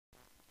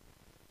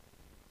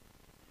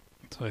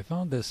So I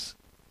found this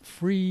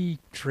free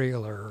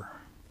trailer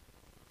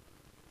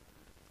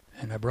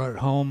and I brought it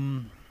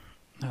home.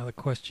 Now the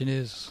question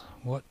is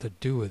what to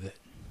do with it.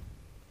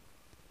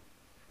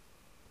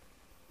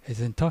 It's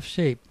in tough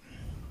shape.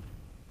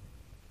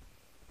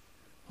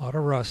 A lot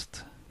of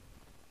rust.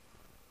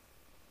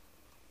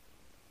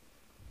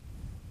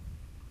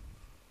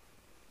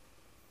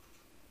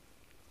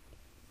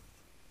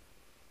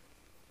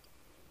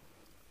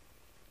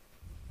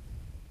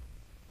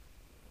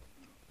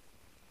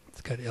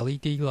 It's got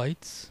LED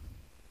lights.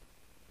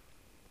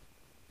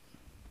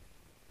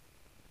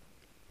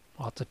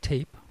 Lots of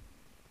tape.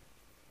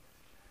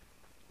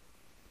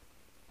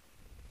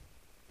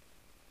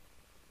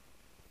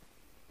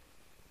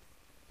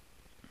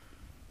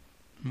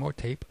 More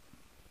tape.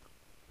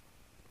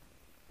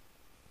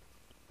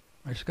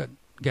 I just got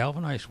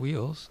galvanized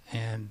wheels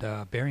and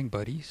bearing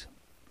buddies,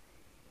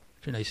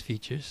 which are nice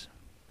features.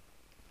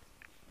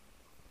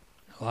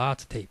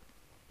 Lots of tape.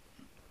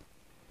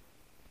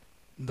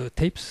 The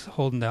tape's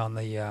holding down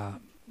the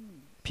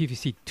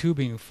PVC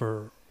tubing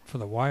for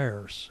the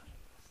wires.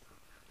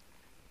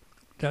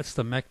 That's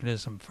the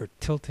mechanism for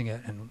tilting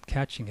it and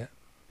catching it.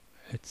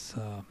 It's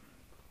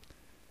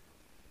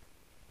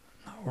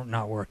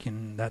not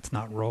working. That's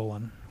not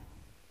rolling.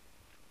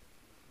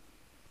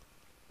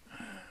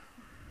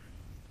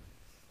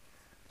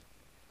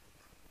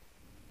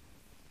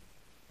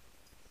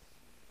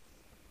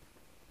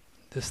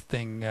 This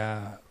thing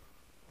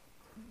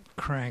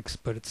cranks,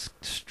 but it's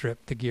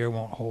stripped. The gear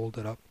won't hold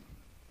it up.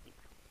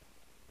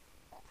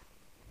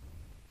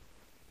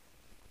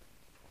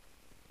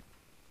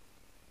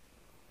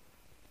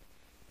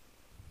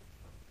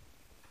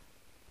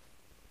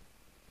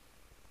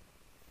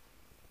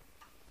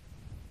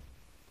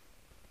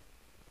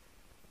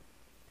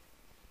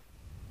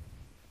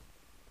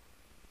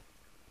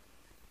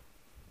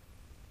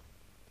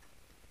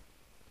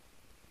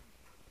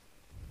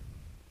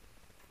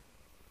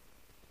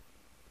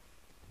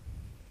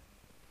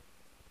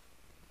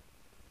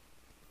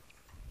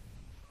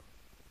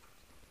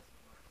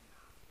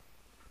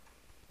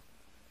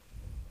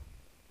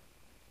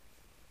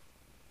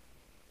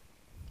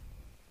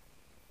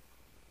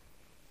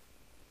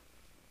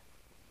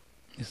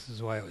 This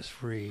is why it was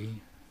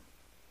free.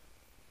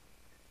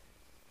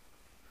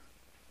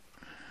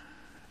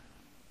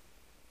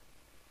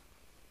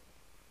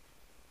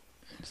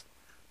 It's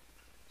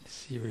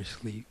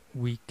seriously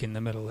weak in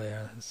the middle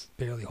there. It's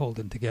barely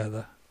holding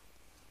together.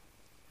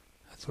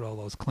 That's what all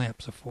those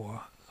clamps are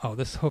for. Oh,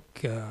 this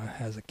hook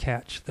has a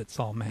catch that's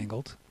all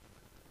mangled.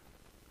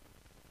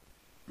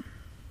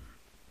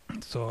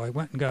 So I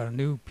went and got a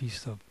new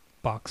piece of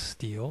box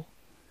steel.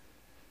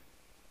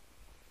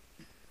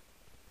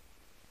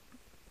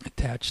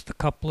 Attached the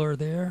coupler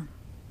there,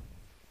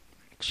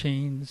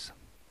 chains,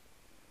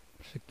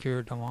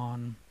 secured them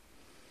on.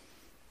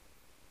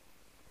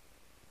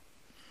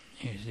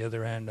 Here's the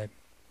other end. I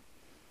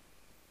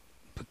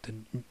put the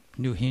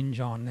new hinge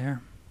on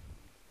there.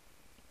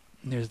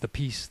 And there's the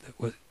piece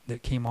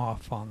that came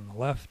off on the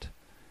left.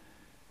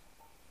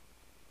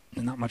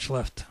 And not much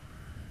left.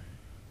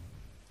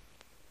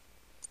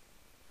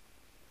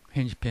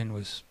 Hinge pin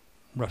was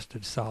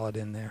rusted solid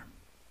in there.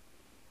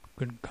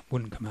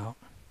 Wouldn't come out.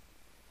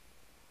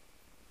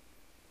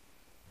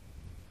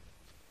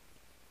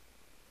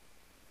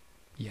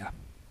 Yeah.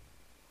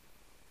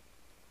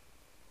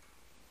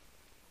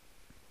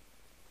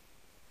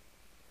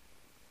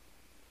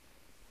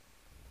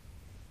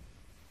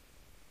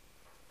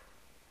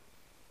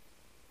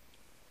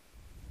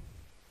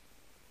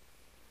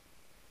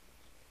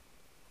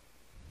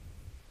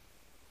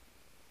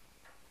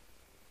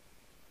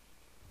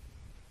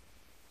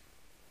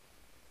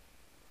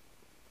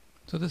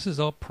 So this is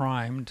all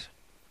primed.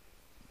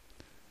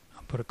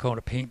 I'll put a coat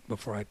of paint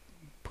before I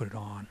put it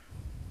on.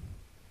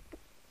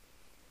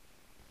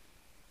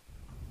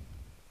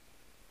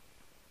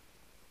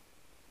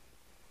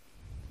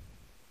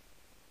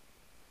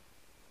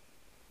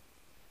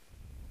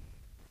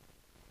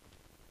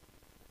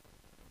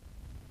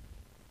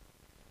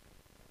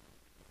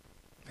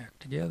 Back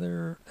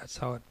together. That's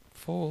how it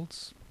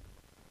folds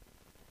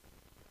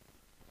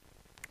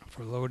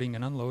for loading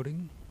and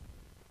unloading.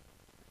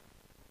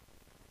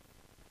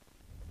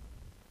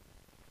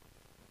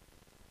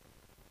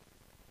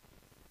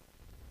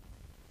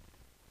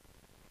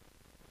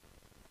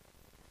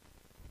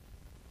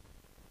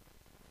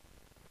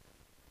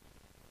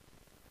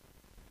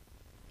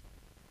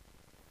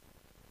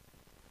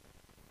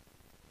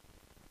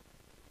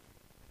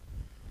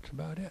 That's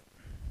about it.